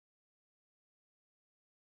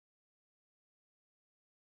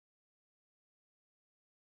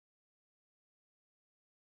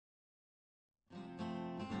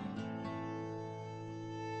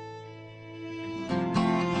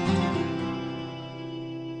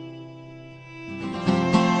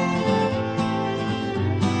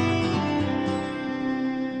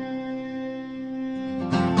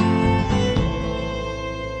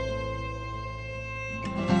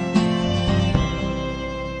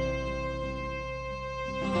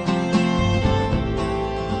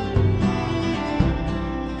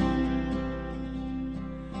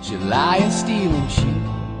steel and cheat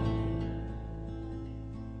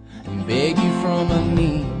and beg you from her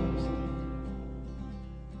knees,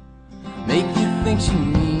 make you think she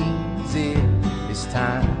means it this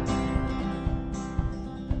time.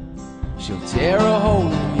 She'll tear a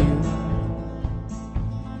hole in you,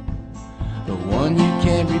 the one you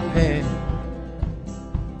can't repair.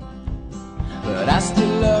 But I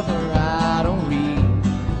still love her, I don't really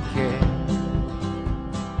care.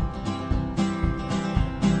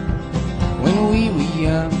 When we were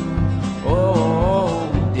young, oh,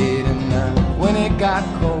 we did enough. When it got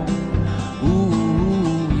cold,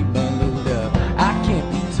 ooh, we bundled up. I can't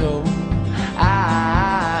be told,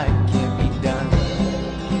 I can't be done.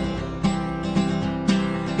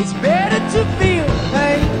 It's better to feel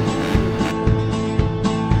pain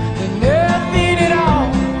than nothing at all.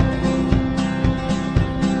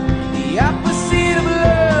 The opposite of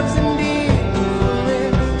love's indifference.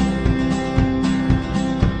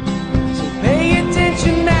 So pay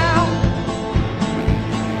attention now.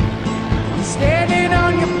 I'm standing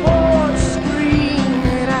on your porch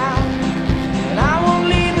screaming out, and I won't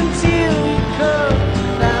leave until you come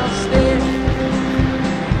downstairs.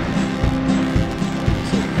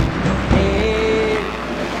 So keep your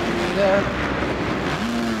head up.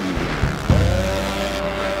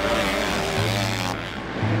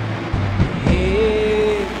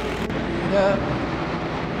 Up.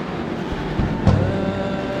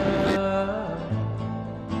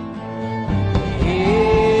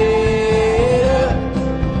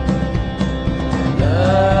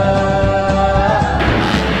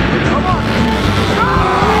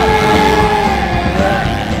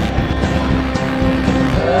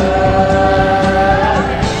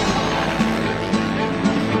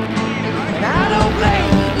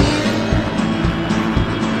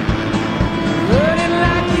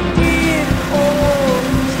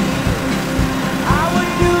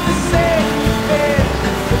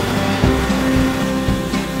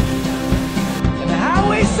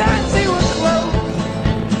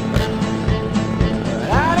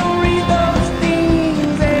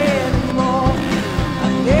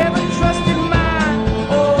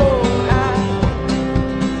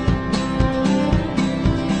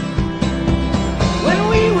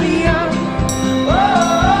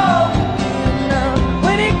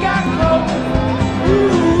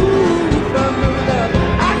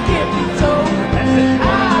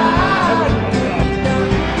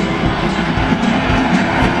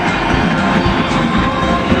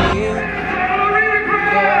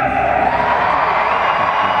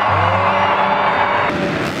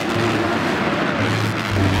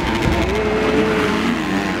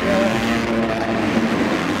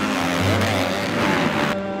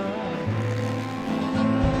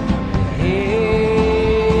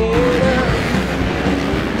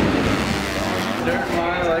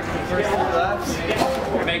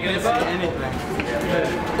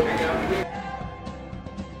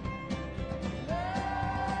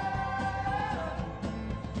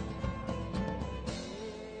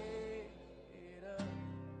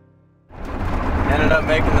 Ended up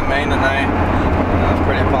making the main tonight. I was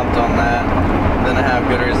pretty pumped on that. Didn't have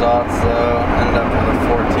good results, so ended up in the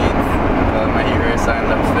 14th. My heat race I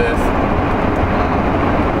ended up 5th.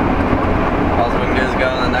 All we can do is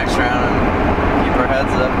go in the next round and keep our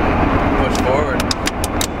heads up and push forward.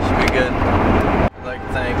 Should be good. I'd like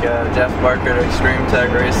to thank Jeff Barker at Extreme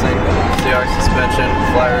Tech Racing, CR Suspension,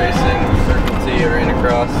 Fly Racing, Circle T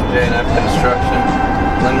Arenacross, J&F Construction,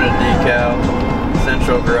 Limited Decal,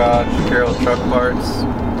 Central Garage, Carroll Truck Parts,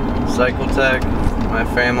 Cycle Tech, my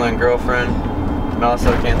family and girlfriend, and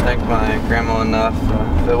also can't thank my grandma enough.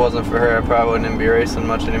 If it wasn't for her, I probably wouldn't be racing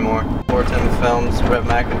much anymore. 410 Films, BRETT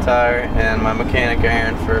MCINTYRE, and my mechanic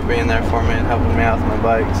Aaron for being there for me and helping me out with my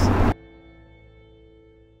bikes.